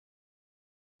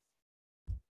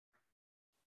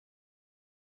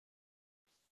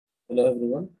Hello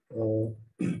everyone.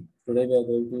 Today we are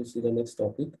going to see the next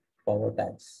topic, power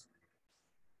tags.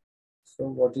 So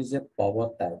what is a power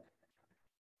tag?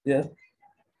 Here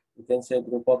you can say a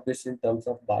group of bits in terms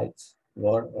of bytes,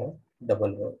 word or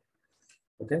double word.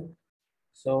 Okay.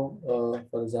 So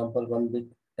for example, one bit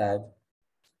tag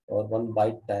or one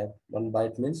byte tag. One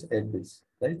byte means 8 bits,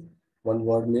 right? One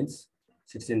word means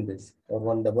 16 bits or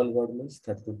one double word means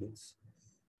 32 bits.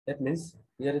 That means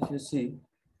here if you see,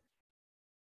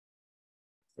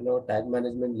 tag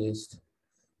management list,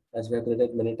 as we have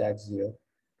created many tags here.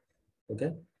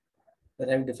 Okay. That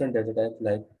have different data types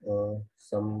like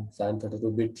some signed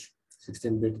 32-bit,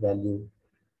 16-bit value,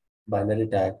 binary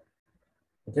tag.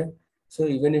 Okay. So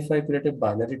even if I create a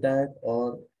binary tag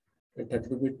or a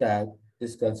 32-bit tag,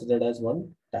 is considered as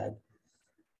one tag.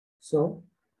 So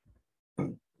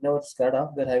in our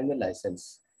SCADA, we're having a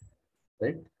license,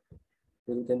 right?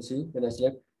 So you can see when I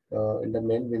select in the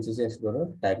main WINCC Explorer,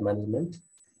 tag management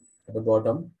at the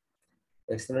bottom,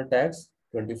 external tags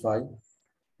 25,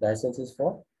 license is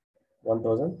for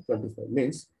 1024.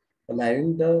 Means I'm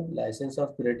having the license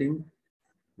of creating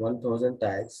 1000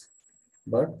 tags,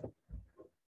 but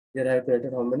here I have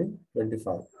created how many?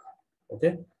 25.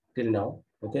 Okay, till now.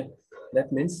 Okay,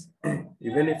 that means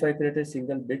even if I create a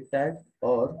single bit tag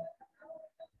or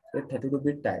a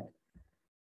 32-bit tag,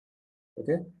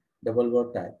 okay, double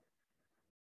word tag,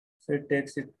 so it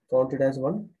takes it counted as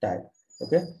one tag.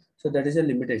 Okay, so that is a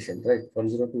limitation, right?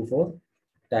 1024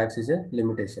 tags is a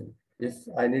limitation. If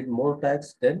I need more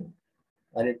tags, then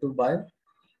I need to buy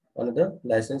another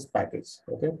license package.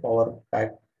 Okay, power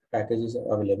pack package is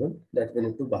available that we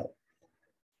need to buy.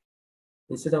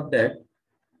 Instead of that,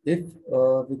 if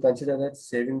we consider that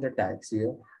saving the tags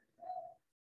here,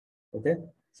 okay,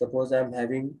 suppose I'm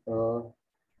having, for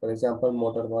example,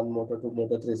 motor 1, motor 2,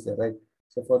 motor 3 is there, right?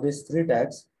 So for these 3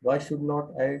 tags, why should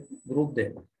not I group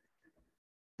them,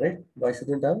 right? Why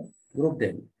shouldn't I group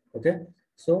them? Okay,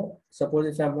 so suppose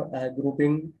if I'm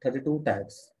grouping 32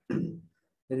 tags,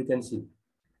 here you can see,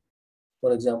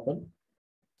 for example,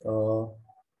 uh,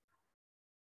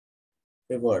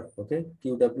 a word, okay,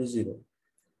 QW0.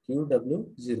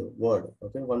 QW0 word.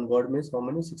 Okay, one word means how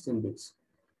many? 16 bits.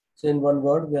 So in one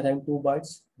word, we are having 2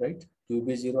 bytes, right?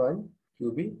 QB0 and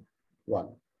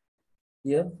QB1.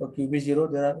 Here for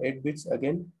QB0, there are 8 bits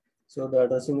again. So the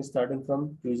addressing is starting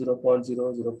from Q0.0,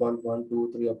 0.1,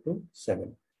 2, 3 up to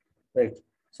 7, right?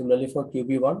 Similarly for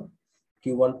QB1,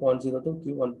 Q1.0 to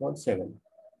Q1.7.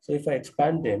 So if I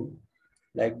expand them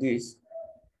like this,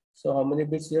 so how many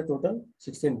bits here total?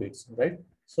 16 bits, right?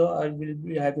 So I will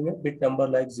be having a bit number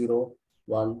like 0,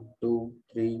 1, 2,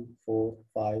 3, 4,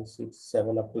 5, 6,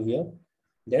 7 up to here.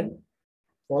 Then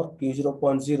for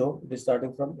Q0.0, it is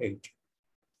starting from 8,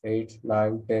 8,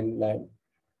 9, 10, 9,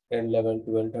 10, 11,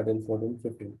 12, 13, 14,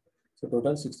 15. So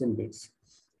total 16 bits,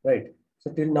 right?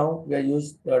 So till now we are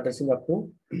used addressing up to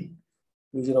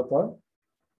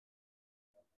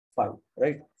Q0.5,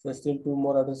 right? So still 2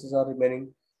 more addresses are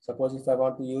remaining. Suppose if I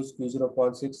want to use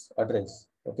Q0.6 address,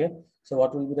 okay. So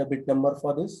what will be the bit number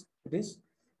for this? It is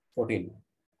 14.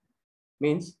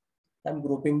 Means I'm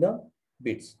grouping the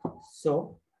bits.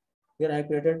 So here I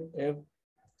created a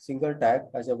single tag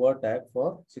as a word tag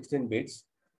for 16 bits.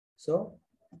 So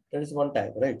that is one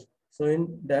tag, right? So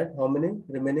in that, how many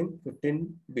remaining?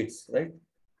 15 bits, right?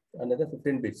 Another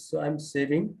 15 bits. So I'm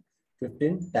saving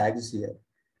 15 tags here,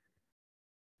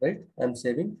 right? I'm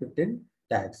saving 15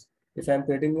 tags. If I'm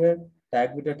creating a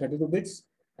tag with a 32 bits,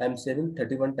 I'm saving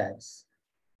 31 tags.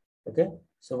 Okay.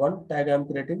 So one tag I'm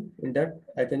creating, in that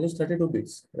I can use 32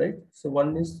 bits, right? So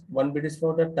one bit is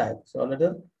for that tag. So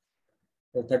another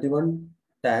 31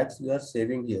 tags you are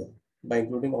saving here by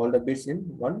including all the bits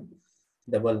in one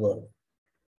double word,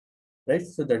 right?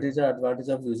 So that is the advantage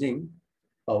of using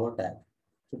power tag.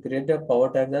 To create a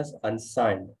power tag as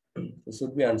unsigned, it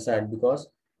should be unsigned because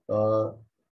uh,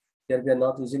 here we are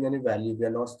not using any value. We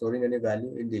are not storing any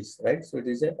value in this, right? So it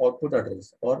is a output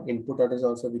address or input address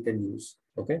also we can use.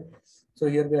 Okay. So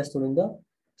here we are storing the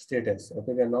status.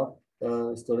 Okay. We are not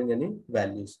storing any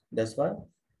values. That's why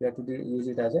we have to use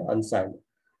it as an unsigned.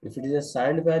 If it is a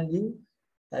signed value,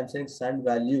 I'm saying signed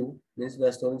value means we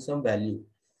are storing some value,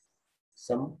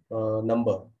 some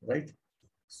number, right?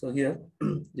 So here,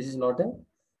 this is not a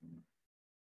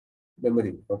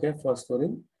memory, okay, for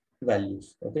storing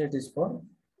values. Okay, it is for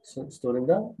storing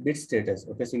the bit status.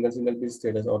 Okay, single bit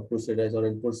status, output status or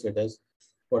input status.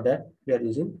 For that, we are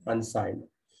using unsigned.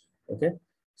 Okay,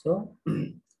 so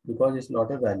because it's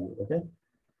not a value. Okay,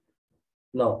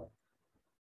 now,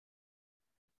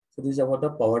 so this is about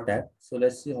the power tag. So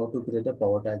let's see how to create a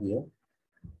power tag here.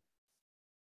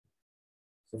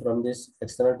 So from this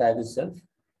external tag itself,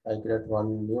 I create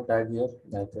one new tag here,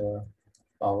 like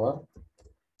power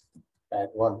tag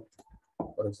 1,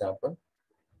 for example.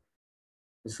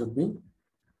 It should be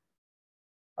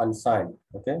unsigned,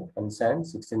 okay? Unsigned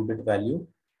 16-bit value,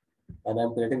 and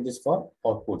I'm creating this for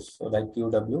outputs, so like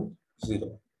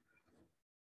QW0,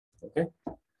 okay?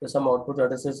 So some output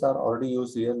addresses are already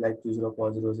used here, like 20.0,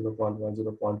 0.1,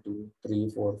 0.2,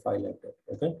 3, 4, 5, like that,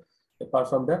 okay? Apart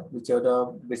from that, whichever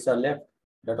the bits are left,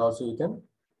 that also you can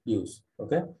use,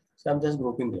 okay? So I'm just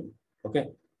grouping them,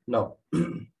 okay? Now,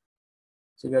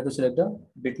 so we have to select the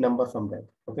bit number from that,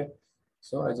 okay?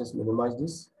 So I just minimize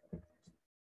this.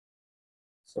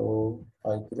 So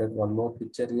I create one more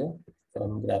picture here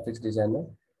from graphics designer.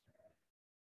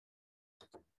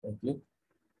 I click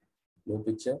new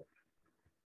picture.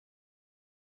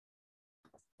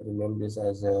 Rename this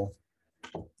as a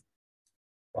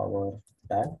power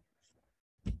tag.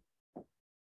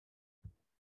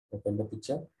 Open the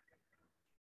picture.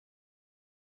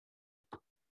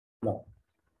 Now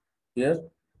here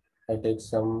I take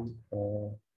some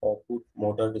output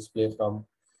motor display from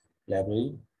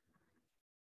library,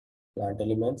 plant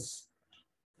elements,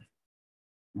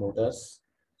 motors.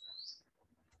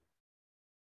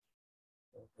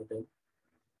 Okay.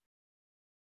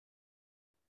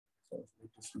 So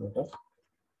this motor.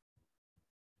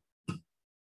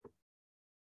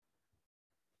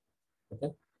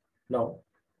 Okay. Now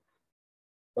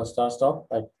for start stop,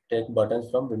 I take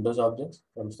buttons from Windows objects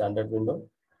from standard window.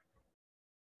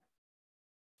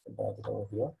 Drag it over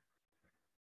here.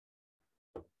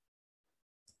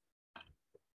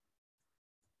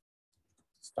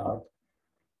 Start.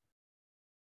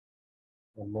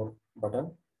 One more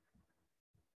button.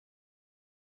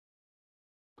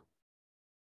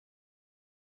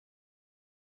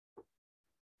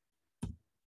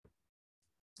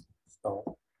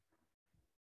 Stop.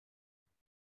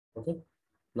 Okay.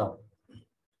 Now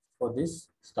for this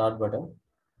start button,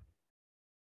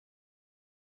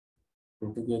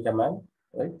 into a command,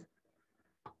 right?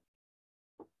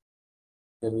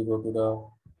 Here we go to the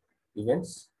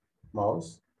events,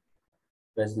 mouse,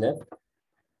 press left.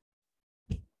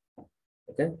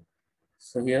 Okay.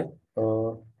 So here,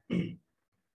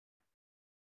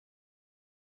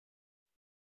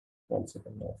 one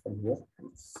second, not from here.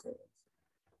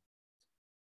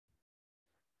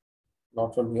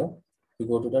 Not from here. We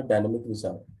go to the dynamic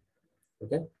wizard.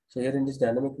 Okay. So here in this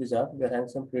dynamic wizard, we are having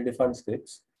some predefined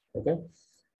scripts. Okay.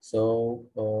 So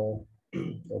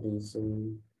that is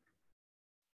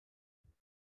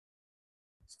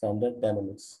standard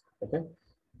dynamics. Okay.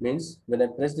 Means when I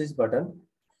press this button,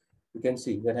 you can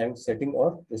see we're having setting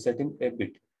or resetting a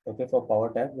bit. Okay. For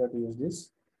power tag, we have to use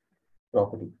this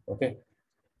property. Okay.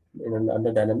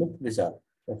 Under dynamic wizard.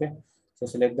 Okay. So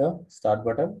select the start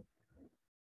button.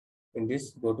 In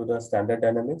this, go to the standard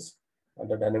dynamics.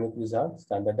 Under dynamic wizard,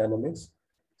 standard dynamics,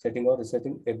 setting or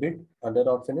resetting a bit. Under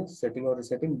option is setting or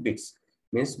resetting bits.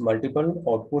 Means multiple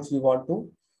outputs you want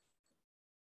to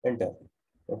enter.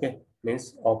 Okay.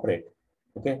 Means operate.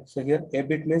 Okay. So here a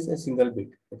bit means a single bit.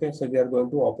 Okay. So we are going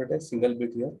to operate a single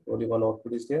bit here. Only one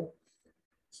output is there.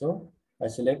 So I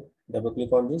select, double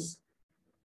click on this.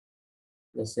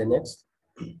 Let's say next.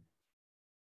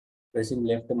 Pressing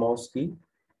left mouse key.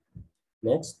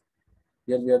 Next.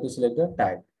 Here we have to select the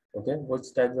tag. Okay.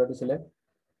 Which tag we have to select?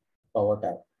 Power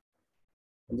tag.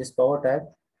 In this power tag,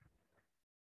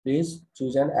 please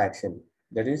choose an action,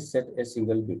 that is set a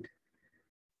single bit.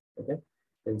 Okay.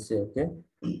 Then say okay.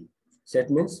 Set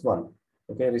means 1.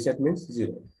 Okay. Reset means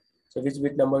 0. So which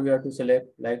bit number we have to select?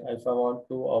 Like if I want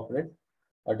to operate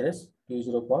address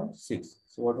 20.6.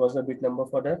 So what was the bit number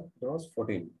for that? It was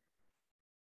 14.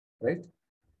 Right.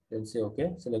 Then say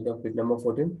okay. Select the bit number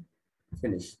 14.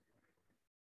 Finish.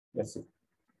 That's it.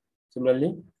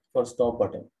 Similarly, for stop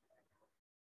button,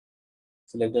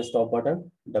 select the stop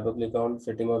button. Double click on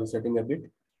setting or resetting a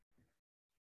bit.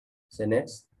 Say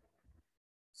next.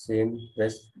 Same,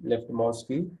 press left mouse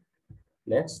key.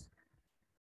 Next.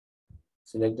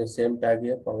 Select the same tag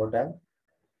here, power tag.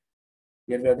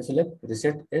 Here we have to select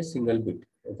reset a single bit.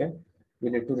 Okay. We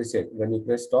need to reset. When you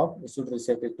press stop, it should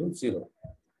reset it to 0.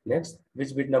 Next,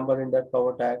 which bit number in that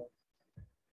power tag?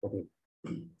 Okay.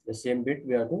 The same bit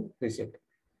we have to reset.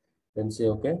 Then say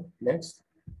okay. Next,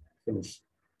 finish.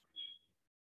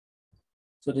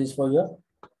 So this is for your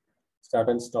start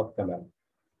and stop command.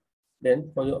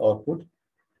 Then for your output,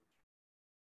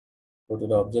 go to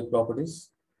the object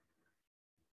properties,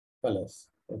 colors.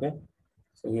 Okay.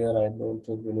 So here I don't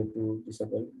think we need to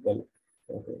disable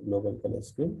global color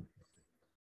scheme.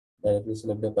 Directly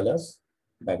select the colors,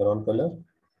 background color,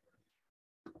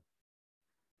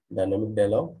 dynamic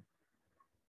dialog,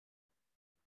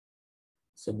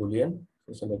 say Boolean,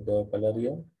 So select the color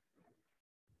here,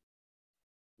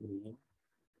 green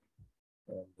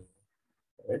and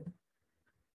red.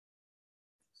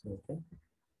 So okay,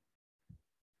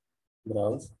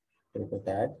 browse, take a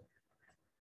tag.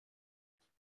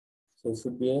 So it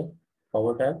should be a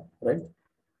power tag, right?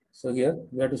 So here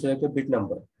we have to select the bit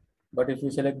number. But if you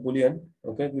select Boolean,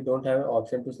 okay, we don't have an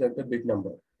option to select the bit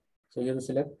number. So you have to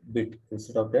select bit.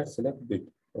 Instead of that, select bit.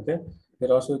 Okay.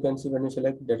 Here also you can see when you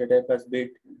select data type as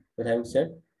bit, we have set,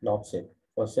 not set.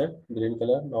 For set, green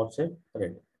color, not set,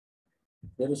 red.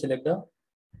 Here you select the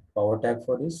power tag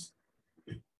for this.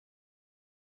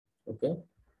 Okay.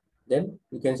 Then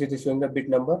you can see it is showing the bit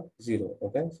number 0.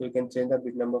 Okay. So you can change the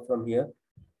bit number from here.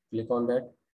 Click on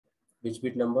that. Which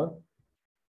bit number?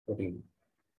 14.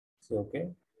 So okay.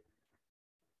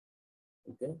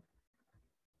 Okay.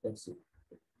 Let's see.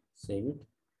 Save it.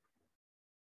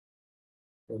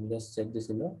 Then let's check this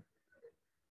in the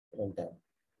runtime.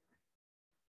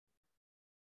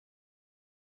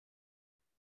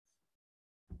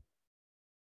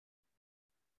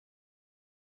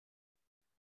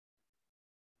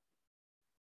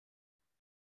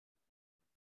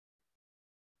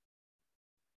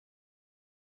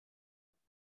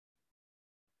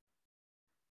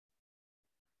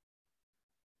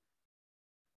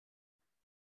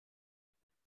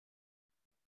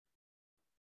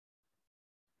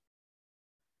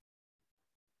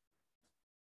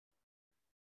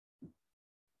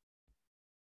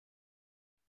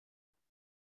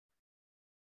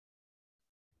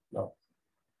 Now,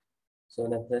 so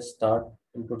when I press start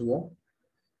input here,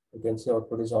 you can see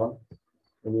output is on.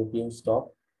 When you give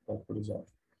stop, output is on.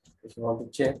 If you want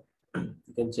to check,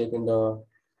 you can check in the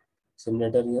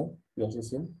simulator here, PLC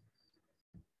sim.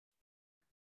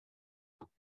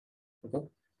 Okay.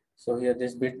 So here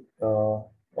this bit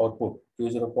output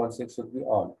Q0.6 should be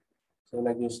on. So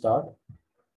when I give start,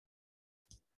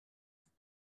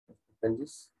 then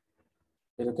this,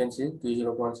 here you can see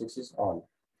Q0.6 is on,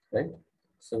 right?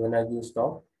 So when I give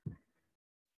stop,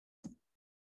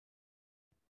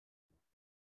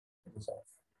 it is off.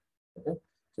 Okay.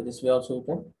 So this way also you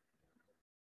can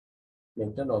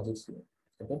make the logics here.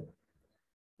 Okay.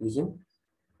 Using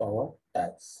power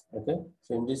tags. Okay.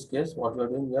 So in this case, what we are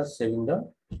doing, we are saving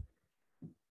the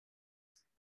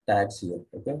tags here.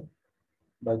 Okay.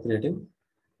 By creating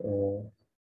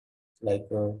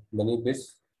many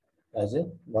bits as a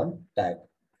one tag.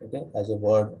 Okay. As a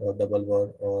word or double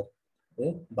word or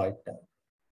a byte tag.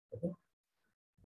 Okay.